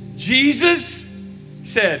 Jesus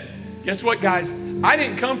said, guess what, guys? I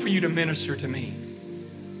didn't come for you to minister to me.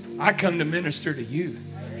 I come to minister to you.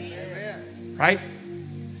 Right?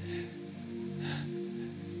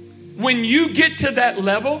 When you get to that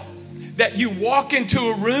level that you walk into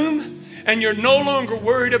a room and you're no longer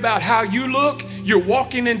worried about how you look, you're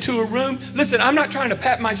walking into a room. Listen, I'm not trying to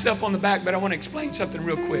pat myself on the back, but I want to explain something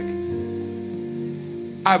real quick.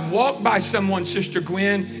 I've walked by someone, Sister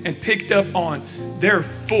Gwen, and picked up on they're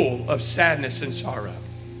full of sadness and sorrow.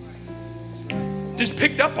 Just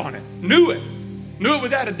picked up on it. Knew it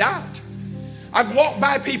without a doubt. I've walked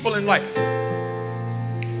by people and like,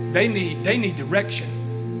 they need direction.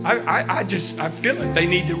 I feel it. They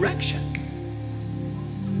need direction.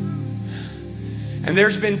 And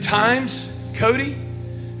there's been times, Cody,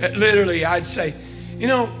 that literally I'd say, you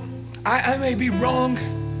know, I may be wrong,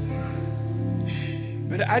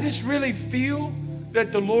 but I just really feel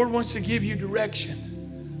that the Lord wants to give you direction.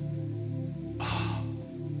 Oh,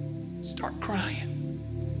 start crying.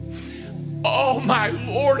 Oh my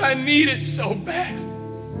Lord, I need it so bad.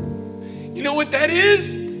 You know what that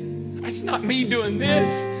is? That's not me doing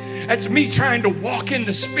this. That's me trying to walk in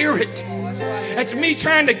the Spirit. That's me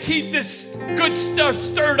trying to keep this good stuff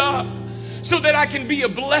stirred up so that I can be a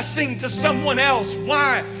blessing to someone else.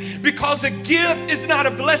 Why? Because a gift is not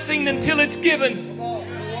a blessing until it's given.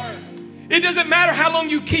 It doesn't matter how long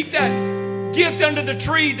you keep that gift under the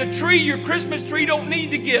tree. The tree, your Christmas tree, don't need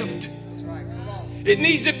the gift. It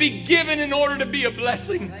needs to be given in order to be a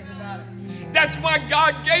blessing. That's why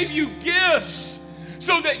God gave you gifts,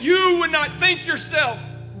 so that you would not think yourself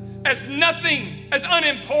as nothing, as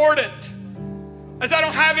unimportant, as I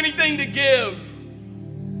don't have anything to give.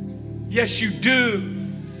 Yes, you do.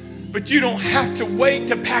 But you don't have to wait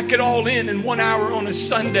to pack it all in 1 hour on a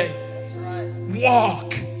Sunday.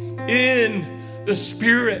 Walk in the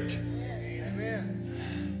Spirit.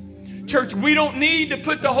 Church, we don't need to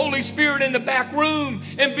put the Holy Spirit in the back room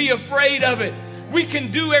and be afraid of it. We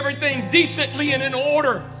can do everything decently and in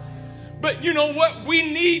order. But you know what? We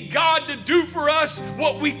need God to do for us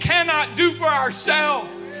what we cannot do for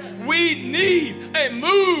ourselves. We need a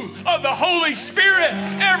move of the Holy Spirit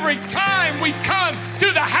every time we come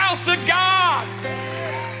to the house of God.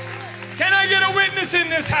 Can I get a witness in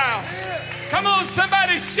this house? Come on,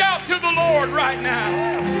 somebody shout to the Lord right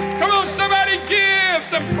now. Come on, somebody give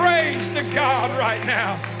some praise to God right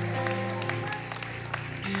now.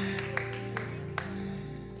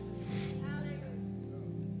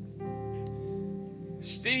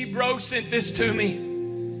 Steve Bro sent this to me.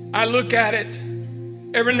 I look at it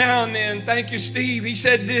every now and then. Thank you, Steve. He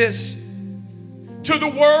said this: to the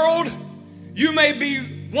world, you may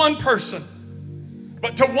be one person,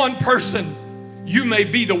 but to one person, you may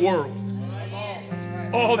be the world.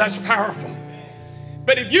 Oh, that's powerful.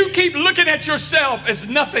 But if you keep looking at yourself as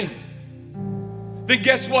nothing, then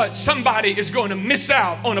guess what? Somebody is going to miss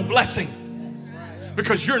out on a blessing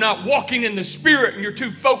because you're not walking in the Spirit and you're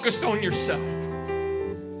too focused on yourself.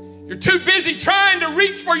 You're too busy trying to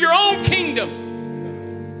reach for your own kingdom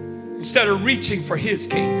instead of reaching for His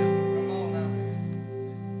kingdom.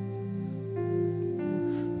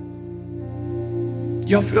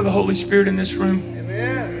 Y'all feel the Holy Spirit in this room?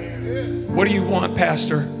 Amen. What do you want,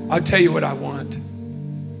 Pastor? I'll tell you what I want.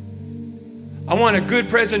 I want a good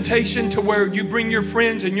presentation to where you bring your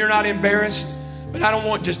friends and you're not embarrassed. But I don't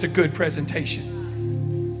want just a good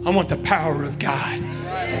presentation. I want the power of God.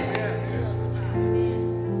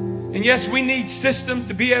 And yes, we need systems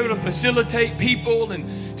to be able to facilitate people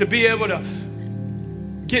and to be able to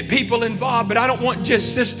get people involved. But I don't want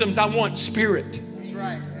just systems. I want Spirit. That's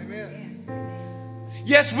right.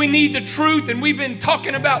 Yes, we need the truth, and we've been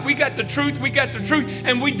talking about we got the truth,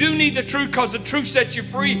 and we do need the truth because the truth sets you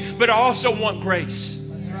free, but I also want grace.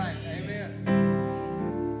 That's right. Amen.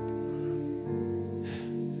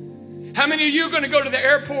 How many of you are going to go to the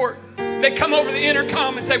airport? They come over the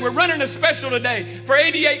intercom and say, we're running a special today. For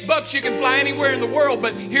 $88 you can fly anywhere in the world,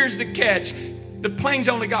 but here's the catch. The plane's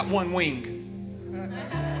only got one wing.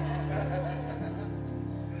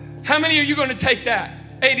 How many are you going to take that?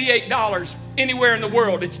 $88 anywhere in the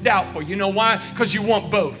world. It's doubtful. You know why? Because you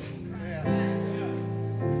want both.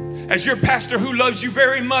 As your pastor who loves you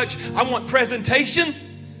very much, I want presentation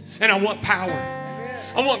and I want power.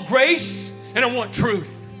 I want grace and I want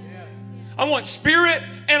truth. I want Spirit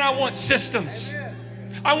and I want systems.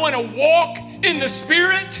 I want to walk in the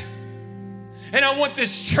Spirit and I want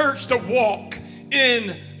this church to walk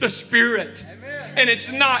in the Spirit. And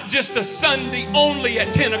it's not just a Sunday only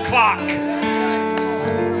at 10 o'clock.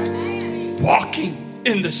 Walking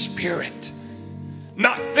in the Spirit,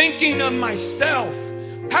 not thinking of myself.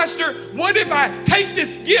 Pastor, what if I take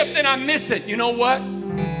this gift and I miss it? You know what?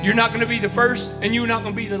 You're not going to be the first and you're not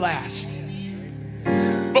going to be the last.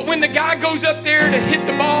 When the guy goes up there to hit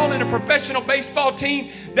the ball in a professional baseball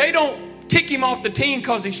team, they don't kick him off the team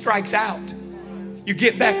because he strikes out. You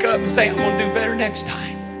get back up and say, I'm going to do better next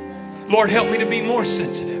time. Lord, help me to be more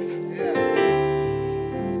sensitive.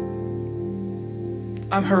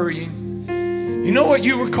 I'm hurrying. You know what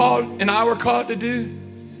you were called and I were called to do?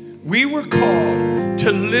 We were called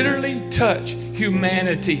to literally touch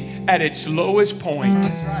humanity at its lowest point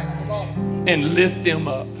and lift them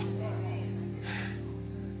up.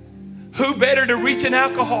 Who better to reach an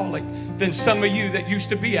alcoholic than some of you that used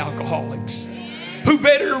to be alcoholics? Who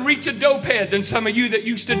better to reach a dopehead than some of you that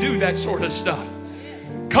used to do that sort of stuff?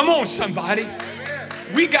 Come on, somebody.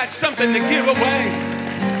 We got something to give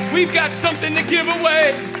away. We've got something to give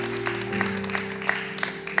away.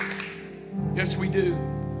 Yes, we do.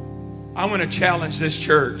 I want to challenge this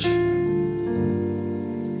church.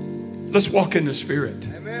 Let's walk in the Spirit.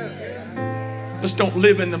 Let's don't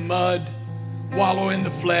live in the mud, wallow in the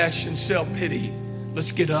flesh, and self-pity.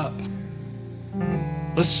 Let's get up.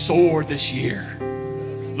 Let's soar this year.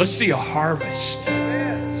 Let's see a harvest.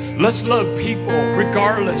 Let's love people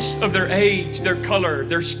regardless of their age, their color,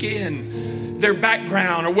 their skin, their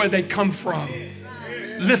background, or where they come from.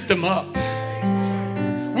 Lift them up.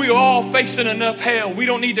 We're all facing enough hell. We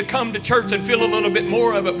don't need to come to church and feel a little bit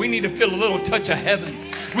more of it. We need to feel a little touch of heaven.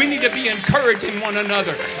 We need to be encouraging one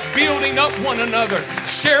another, building up one another,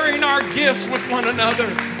 sharing our gifts with one another.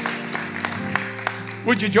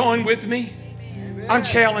 Would you join with me? I'm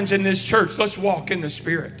challenging this church. Let's walk in the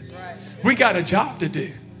Spirit. We got a job to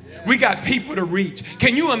do. We got people to reach.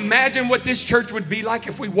 Can you imagine what this church would be like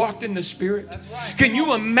if we walked in the Spirit? Can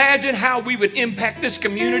you imagine how we would impact this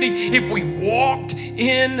community if we walked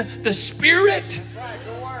in the Spirit?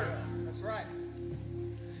 That's right.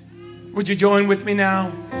 Would you join with me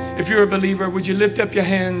now? If you're a believer, would you lift up your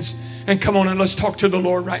hands and come on and let's talk to the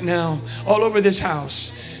Lord right now, all over this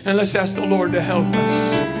house. And let's ask the Lord to help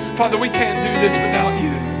us. Father, we can't do this without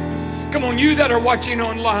you. Come on, you that are watching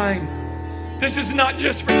online. This is not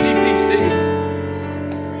just for TPC.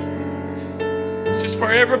 This is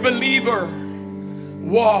for every believer.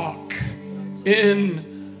 Walk in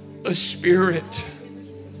the Spirit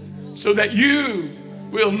so that you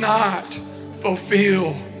will not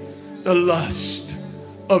fulfill the lust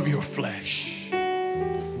of your flesh.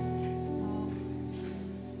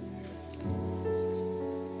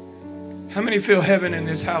 How many feel heaven in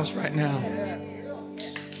this house right now?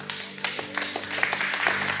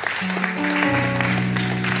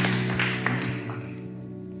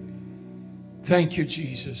 Thank you,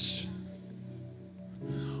 Jesus.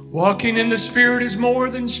 Walking in the Spirit is more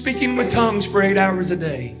than speaking with tongues for 8 hours a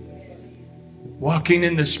day. Walking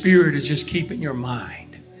in the Spirit is just keeping your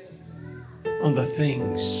mind on the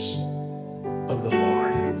things of the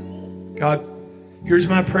Lord. God, here's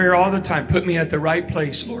my prayer all the time. Put me at the right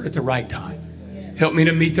place, Lord, at the right time. Help me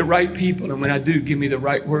to meet the right people. And when I do, give me the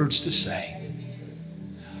right words to say.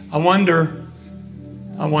 I wonder,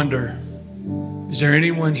 is there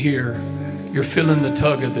anyone here, you're feeling the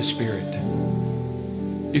tug of the Spirit?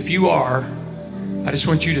 If you are, I just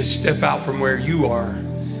want you to step out from where you are.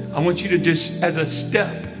 I want you to just, as a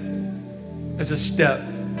step, it's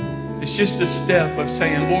just a step of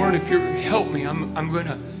saying, Lord, if you help me, I'm going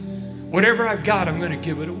to, whatever I've got, I'm going to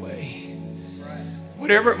give it away.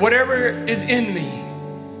 Whatever is in me,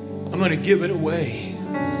 I'm going to give it away.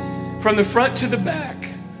 From the front to the back.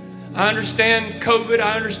 I understand COVID.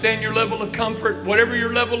 I understand your level of comfort. Whatever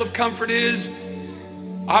your level of comfort is,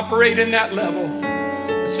 operate in that level.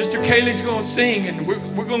 Sister Kaylee's going to sing, and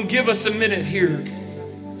we're going to give us a minute here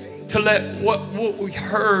to let what we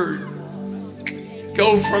heard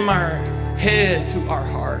go from our head to our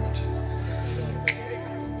heart.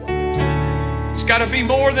 It's got to be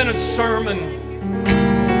more than a sermon.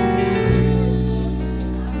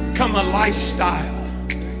 Come a lifestyle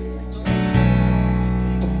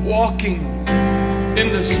of walking in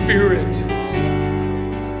the Spirit.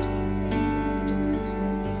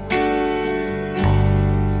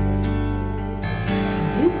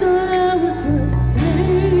 You thought I was worth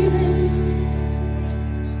saving,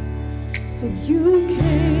 so you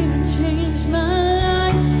came and changed my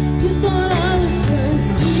life. You thought I was worth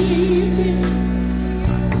keeping,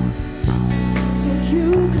 so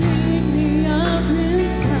you cleaned me up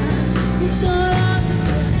inside. You thought I was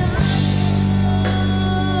worth dying.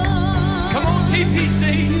 Come on, TPC.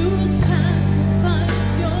 You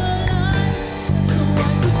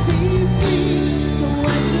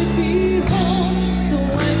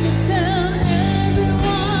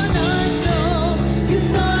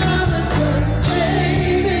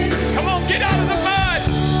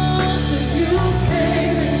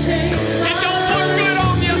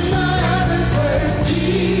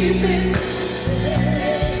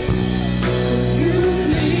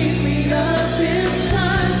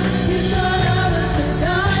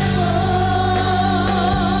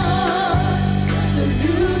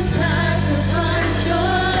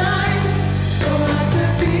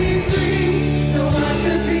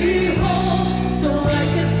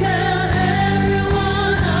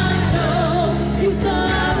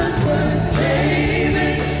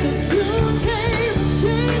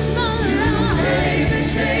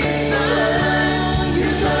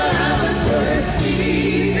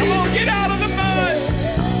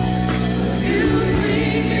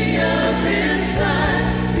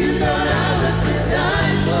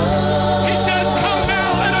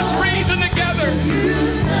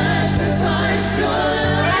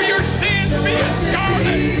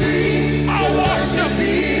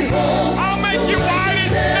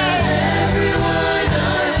snow.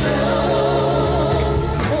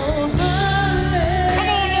 Come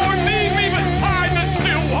on, Lord, lead me beside the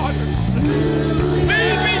still waters.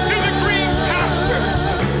 Lead me to the green pastures.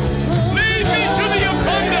 Lead me to the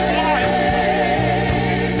abundant life.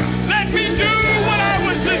 Let me do what I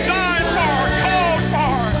was designed for, called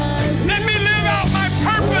for. Let me live out my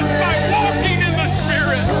purpose by walking in the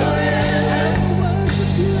Spirit.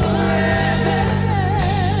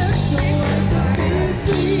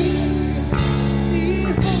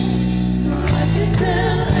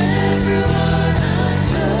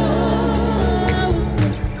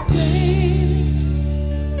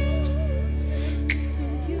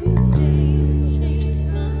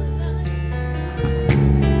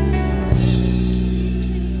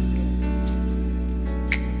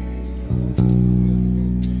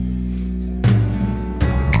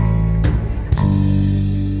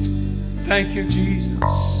 Thank you,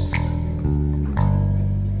 Jesus.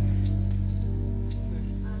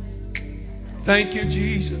 Thank you,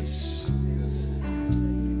 Jesus.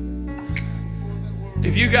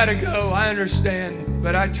 If you got to go, I understand,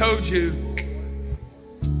 but I told you,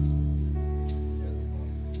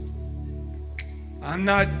 I'm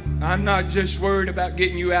not just worried about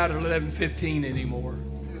getting you out at 11:15 anymore.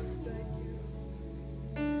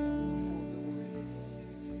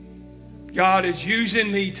 God is using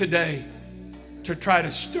me today to try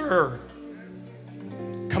to stir.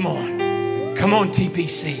 Come on,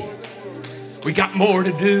 TPC. We got more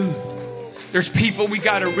to do. There's people we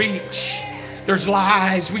got to reach. There's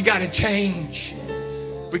lives we got to change.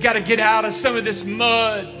 We got to get out of some of this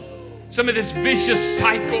mud, some of this vicious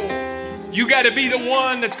cycle. You got to be the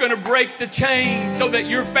one that's going to break the chain so that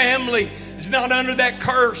your family is not under that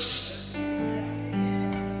curse.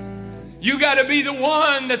 You got to be the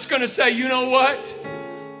one that's going to say, you know what?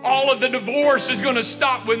 All of the divorce is going to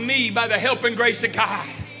stop with me by the help and grace of God.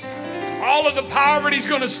 All of the poverty is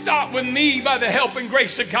going to stop with me by the help and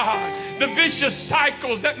grace of God. The vicious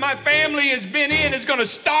cycles that my family has been in is going to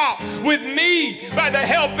stop with me by the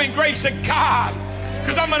help and grace of God.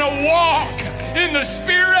 Because I'm going to walk in the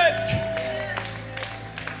Spirit.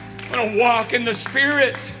 I'm going to walk in the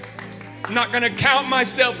Spirit. I'm not going to count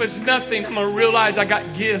myself as nothing. I'm going to realize I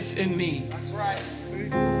got gifts in me. That's right.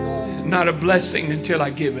 Not a blessing until I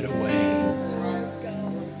give it away.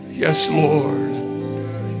 Yes, Lord.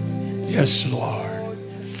 Yes, Lord.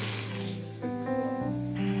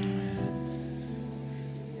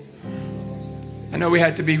 I know we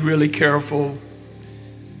had to be really careful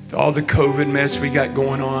with all the COVID mess we got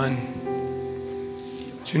going on.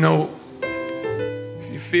 But you know,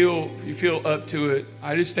 if you feel up to it,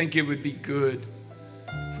 I just think it would be good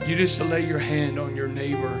for you just to lay your hand on your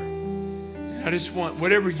neighbor. I just want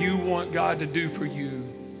whatever you want God to do for you,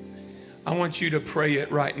 I want you to pray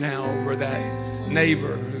it right now over that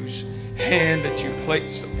neighbor whose hand that you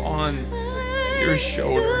place upon your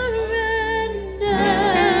shoulder.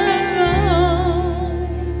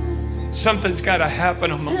 Something's got to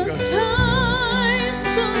happen among us.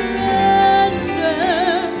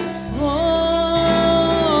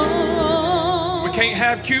 We can't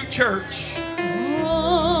have cute church.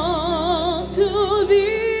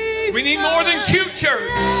 We need more than cute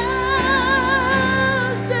church.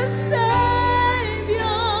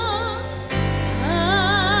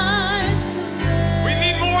 We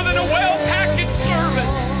need more than a well-packaged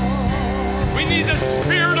service. We need the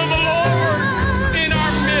Spirit of the Lord in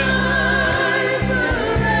our midst.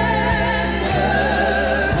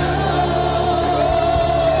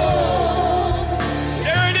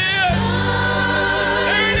 There it is.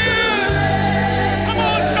 There it is. Come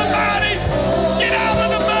on, somebody. Get out of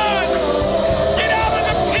the mud. Get out of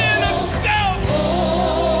the pen of self.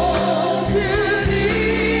 There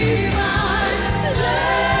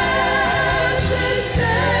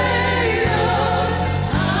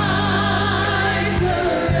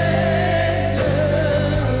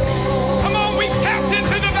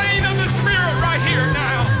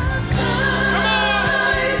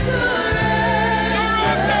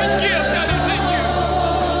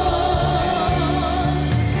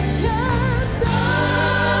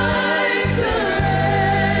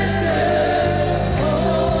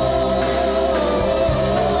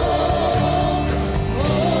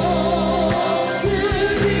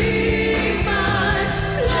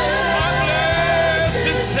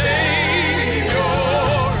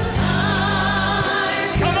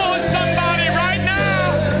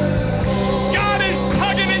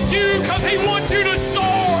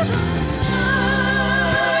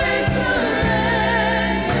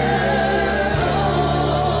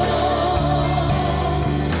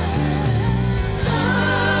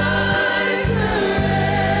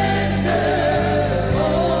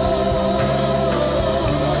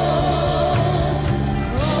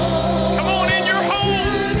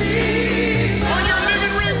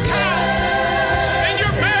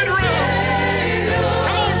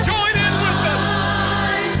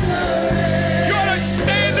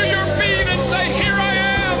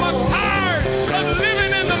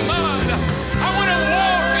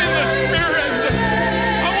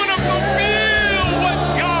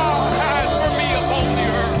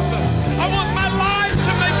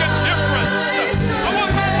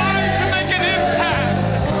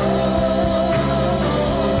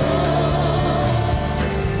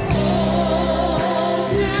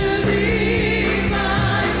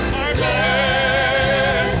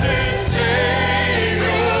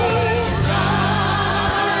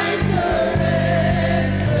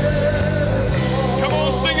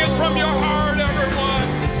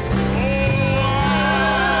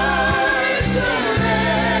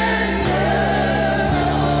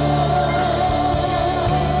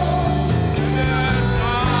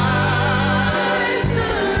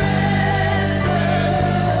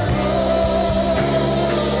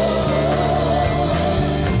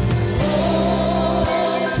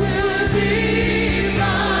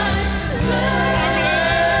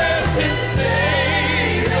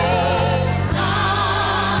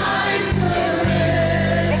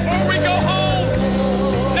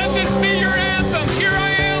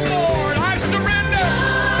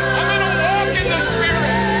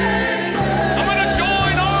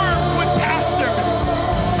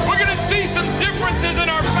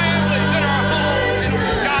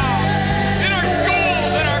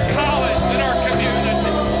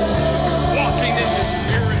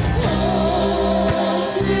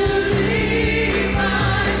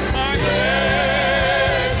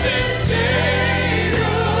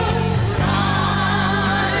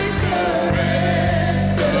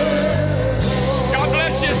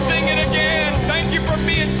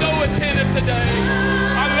attentive today.